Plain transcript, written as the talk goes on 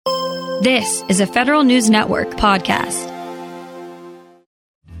This is a Federal News Network podcast.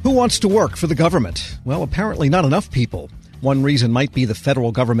 Who wants to work for the government? Well, apparently not enough people. One reason might be the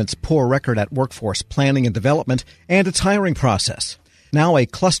federal government's poor record at workforce planning and development and its hiring process. Now a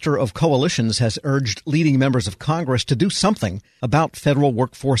cluster of coalitions has urged leading members of Congress to do something about federal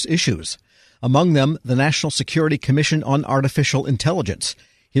workforce issues. Among them, the National Security Commission on Artificial Intelligence.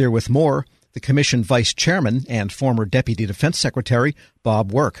 Here with more, the Commission Vice Chairman and former Deputy Defense Secretary,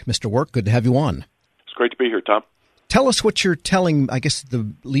 Bob Work. Mr. Work, good to have you on. It's great to be here, Tom. Tell us what you're telling, I guess,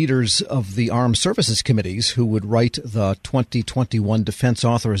 the leaders of the armed services committees who would write the 2021 Defense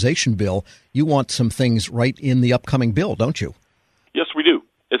Authorization Bill. You want some things right in the upcoming bill, don't you? Yes, we do.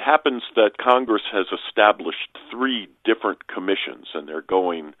 It happens that Congress has established 3 different commissions, and they're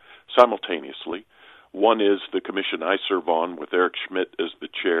going simultaneously. One is the commission I serve on with Eric Schmidt as the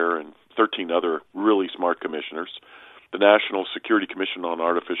chair and 13 other really smart commissioners, the National Security Commission on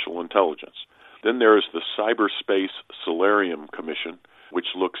Artificial Intelligence. Then there is the Cyberspace Solarium Commission, which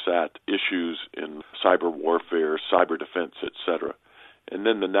looks at issues in cyber warfare, cyber defense, etc. And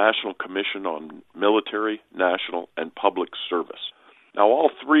then the National Commission on Military, National, and Public Service. Now,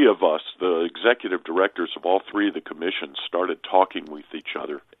 all 3 of us, the executive directors of all 3 of the commissions, started talking with each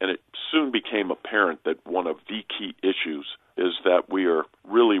other, and it soon became apparent that one of the key issues is that we are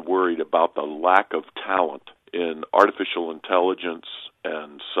really worried about the lack of talent in artificial intelligence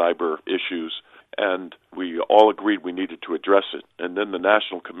and cyber issues, and we all agreed we needed to address it. And then the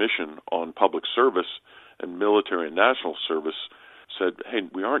National Commission on Public Service and Military and National Service said, hey,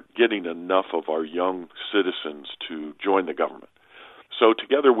 we aren't getting enough of our young citizens to join the government. So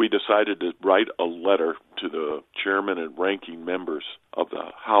together we decided to write a letter to the chairman and ranking members of the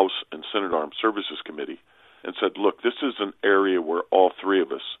House and Senate Armed Services Committee and said, look, this is an area where all 3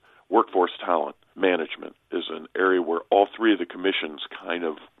 of us, workforce talent management, is an area where all 3 of the commissions kind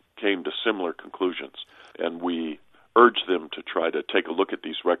of came to similar conclusions. And we urged them to try to take a look at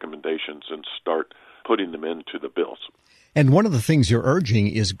these recommendations and start putting them into the bills. And one of the things you're urging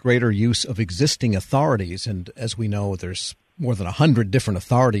is greater use of existing authorities. And as we know, there's more than 100 different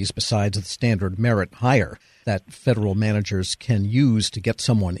authorities besides the standard merit hire that federal managers can use to get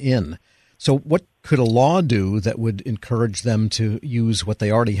someone in. So what could a law do that would encourage them to use what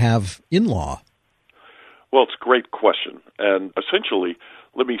they already have in law? Well, it's a great question. And essentially,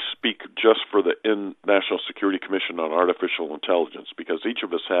 let me speak just for the National Security Commission on Artificial Intelligence, because each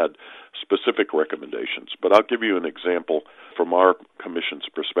of us had specific recommendations. But I'll give you an example from our commission's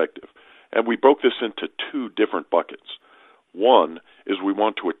perspective. And we broke this into 2 different buckets. One is we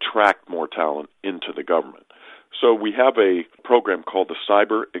want to attract more talent into the government. So we have a program called the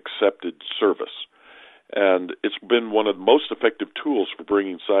Cyber Accepted Service, and it's been one of the most effective tools for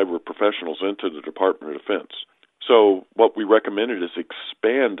bringing cyber professionals into the Department of Defense. So what we recommended is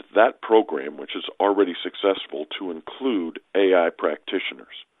expand that program, which is already successful, to include AI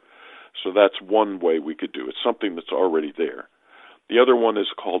practitioners. So that's one way we could do it, something that's already there. The other one is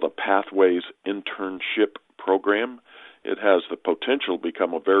called a Pathways Internship Program. It has the potential to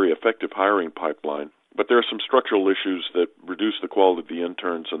become a very effective hiring pipeline, but there are some structural issues that reduce the quality of the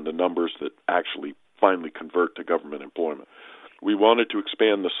interns and the numbers that actually finally convert to government employment. We wanted to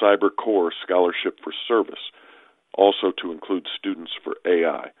expand the Cyber Corps Scholarship for Service, also to include students for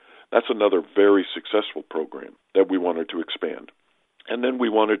AI. That's another very successful program that we wanted to expand. And then we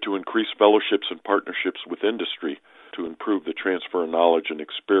wanted to increase fellowships and partnerships with industry to improve the transfer of knowledge and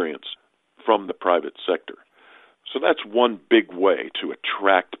experience from the private sector. So that's one big way to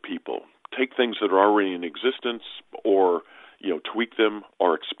attract people. Take things that are already in existence or, tweak them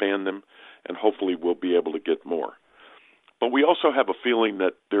or expand them, and hopefully we'll be able to get more. But we also have a feeling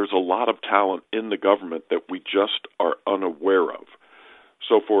that there's a lot of talent in the government that we just are unaware of.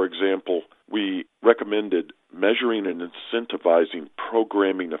 So, for example, we recommended measuring and incentivizing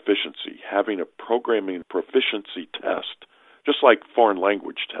programming efficiency, having a programming proficiency test, just like foreign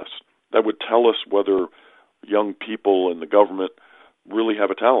language tests, that would tell us whether young people in the government really have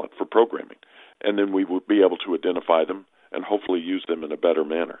a talent for programming. And then we would be able to identify them and hopefully use them in a better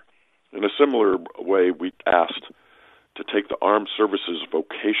manner. In a similar way, we asked to take the Armed Services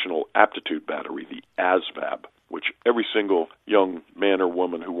Vocational Aptitude Battery, the ASVAB, which every single young man or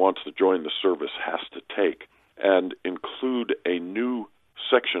woman who wants to join the service has to take, and include a new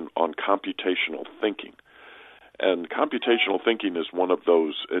section on computational thinking. And computational thinking is one of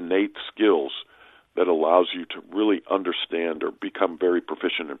those innate skills that allows you to really understand or become very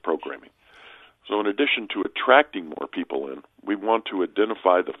proficient in programming. So in addition to attracting more people in, we want to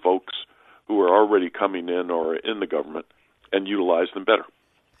identify the folks who are already coming in or in the government and utilize them better.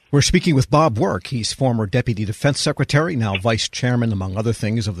 We're speaking with Bob Work. He's former Deputy Defense Secretary, now Vice Chairman, among other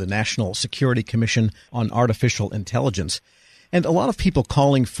things, of the National Security Commission on Artificial Intelligence. And a lot of people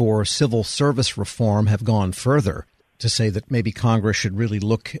calling for civil service reform have gone further to say that maybe Congress should really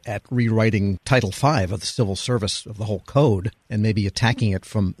look at rewriting Title V of the civil service, of the whole code, and maybe attacking it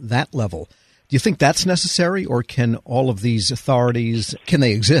from that level. Do you think that's necessary, or can all of these authorities, can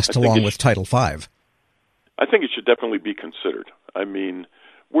they exist along with Title V? I think it should definitely be considered. I mean,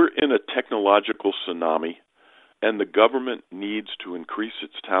 we're in a technological tsunami, and the government needs to increase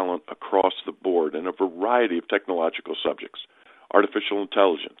its talent across the board in a variety of technological subjects: artificial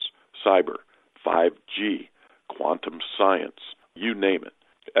intelligence, cyber, 5G, quantum science, you name it.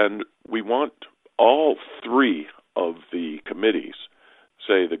 And we want all three of the committees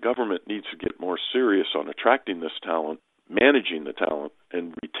say the government needs to get more serious on attracting this talent, managing the talent,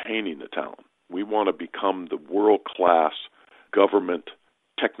 and retaining the talent. We want to become the world-class government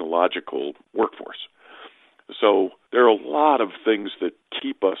technological workforce. So there are a lot of things that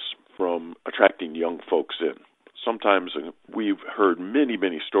keep us from attracting young folks in. Sometimes we've heard many,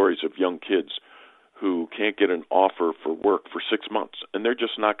 many stories of young kids who can't get an offer for work for 6 months, and they're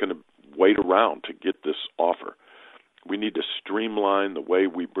just not going to wait around to get this offer. We need to streamline the way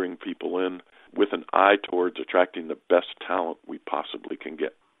we bring people in with an eye towards attracting the best talent we possibly can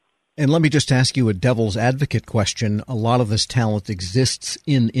get. And let me just ask you a devil's advocate question. A lot of this talent exists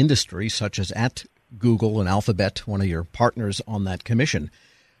in industry, such as at Google and Alphabet, one of your partners on that commission.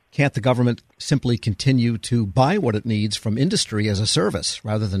 Can't the government simply continue to buy what it needs from industry as a service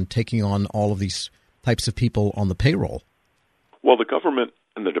rather than taking on all of these types of people on the payroll? Well, the government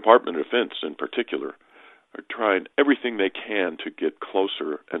and the Department of Defense in particular are trying everything they can to get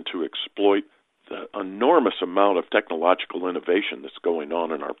closer and to exploit the enormous amount of technological innovation that's going on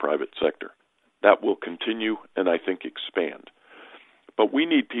in our private sector. That will continue and I think expand. But we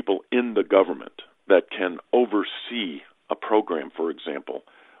need people in the government that can oversee a program, for example,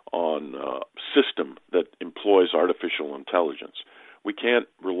 on a system that employs artificial intelligence. We can't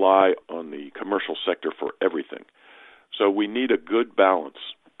rely on the commercial sector for everything. So we need a good balance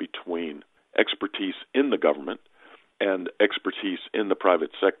between expertise in the government and expertise in the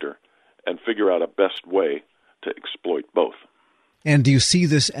private sector, and figure out a best way to exploit both. And do you see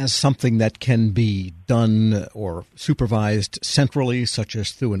this as something that can be done or supervised centrally, such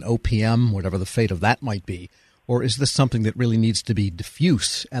as through an OPM, whatever the fate of that might be? Or is this something that really needs to be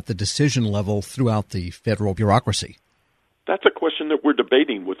diffuse at the decision level throughout the federal bureaucracy? That's a question that we're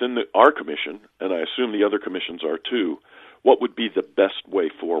debating within our commission, and I assume the other commissions are too. What would be the best way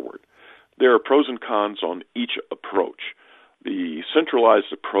forward? There are pros and cons on each approach. The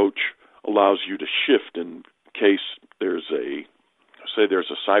centralized approach allows you to shift in case there's a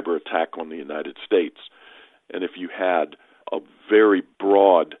cyber attack on the United States, and if you had a very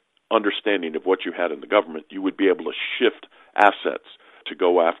broad understanding of what you had in the government, you would be able to shift assets to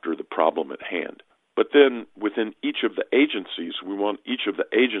go after the problem at hand. But then within each of the agencies, we want each of the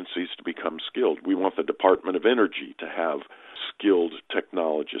agencies to become skilled. We want the Department of Energy to have skilled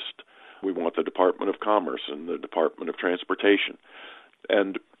technologists. We want the Department of Commerce and the Department of Transportation.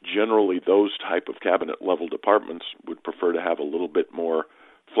 And generally, those type of cabinet-level departments would prefer to have a little bit more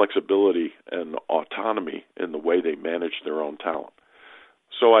flexibility and autonomy in the way they manage their own talent.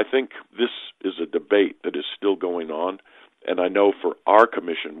 So I think this is a debate that is still going on, and I know for our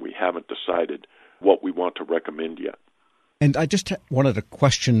commission we haven't decided what we want to recommend yet. And I just wanted a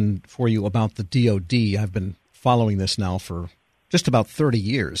question for you about the DOD. I've been following this now for just about 30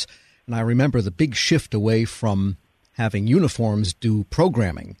 years, and I remember the big shift away from having uniforms do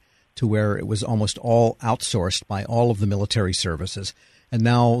programming to where it was almost all outsourced by all of the military services. And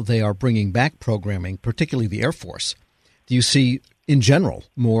now they are bringing back programming, particularly the Air Force. Do you see, in general,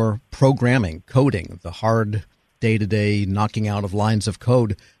 more programming, coding, the hard day-to-day knocking out of lines of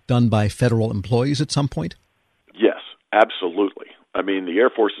code done by federal employees at some point? Yes, absolutely. I mean, the Air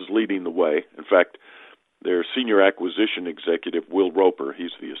Force is leading the way. In fact, their senior acquisition executive, Will Roper,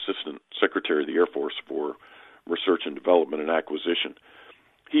 he's the Assistant Secretary of the Air Force for Research and Development and Acquisition.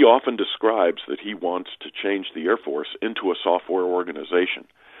 He often describes that he wants to change the Air Force into a software organization.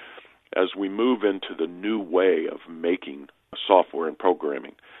 As we move into the new way of making software and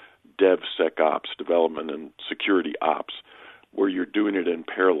programming, DevSecOps, development and security ops, where you're doing it in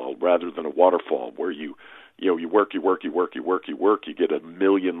parallel rather than a waterfall where you work, you get 1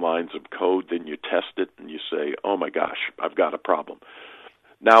 million lines of code, then you test it and you say, oh my gosh, I've got a problem.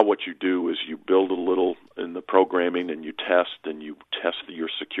 Now what you do is you build a little in the programming and you test your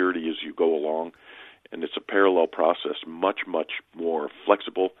security as you go along, and it's a parallel process, much, much more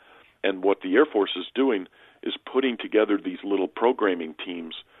flexible. And what the Air Force is doing is putting together these little programming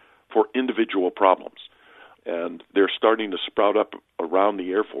teams for individual problems. And they're starting to sprout up around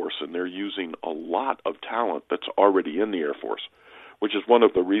the Air Force, and they're using a lot of talent that's already in the Air Force, which is one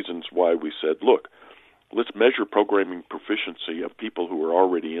of the reasons why we said, look, let's measure programming proficiency of people who are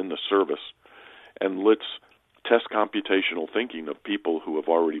already in the service, and let's test computational thinking of people who have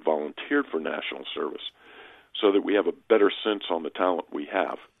already volunteered for national service so that we have a better sense on the talent we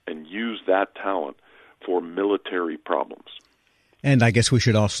have and use that talent for military problems. And I guess we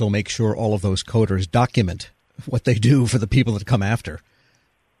should also make sure all of those coders document what they do for the people that come after.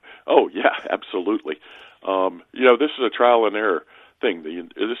 Oh, yeah, absolutely. This is a trial and error thing.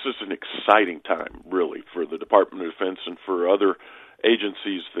 This is an exciting time, really, for the Department of Defense and for other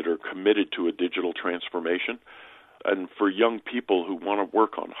agencies that are committed to a digital transformation, and for young people who want to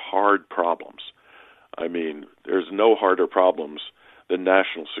work on hard problems. I mean, there's no harder problems than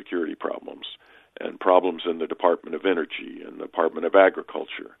national security problems and problems in the Department of Energy and the Department of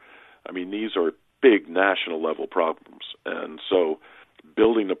Agriculture. I mean, these are big national level problems. And so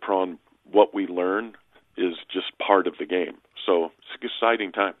building upon what we learn is just part of the game. So it's an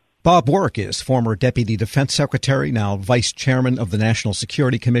exciting time. Bob Work is former Deputy Defense Secretary, now Vice Chairman of the National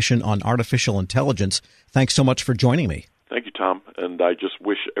Security Commission on Artificial Intelligence. Thanks so much for joining me. Thank you, Tom. And I just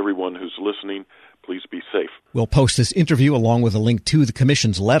wish everyone who's listening, please be safe. We'll post this interview along with a link to the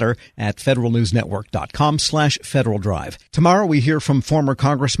Commission's letter at federalnewsnetwork.com/Federal Drive. Tomorrow we hear from former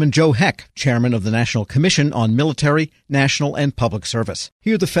Congressman Joe Heck, Chairman of the National Commission on Military, National, and Public Service.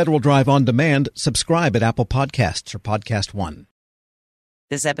 Hear the Federal Drive on demand. Subscribe at Apple Podcasts or Podcast One.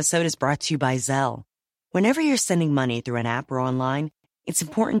 This episode is brought to you by Zelle. Whenever you're sending money through an app or online, it's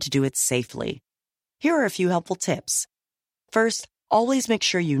important to do it safely. Here are a few helpful tips. First, always make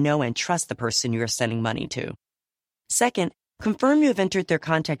sure you know and trust the person you are sending money to. Second, confirm you have entered their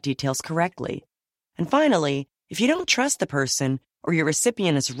contact details correctly. And finally, if you don't trust the person or your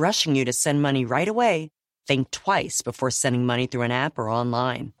recipient is rushing you to send money right away, think twice before sending money through an app or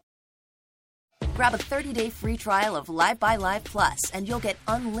online. Grab a 30-day free trial of Live by Live Plus, and you'll get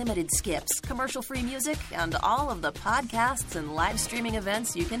unlimited skips, commercial-free music, and all of the podcasts and live streaming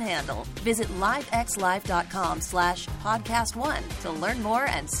events you can handle. Visit livexlive.com/podcast1 to learn more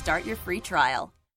and start your free trial.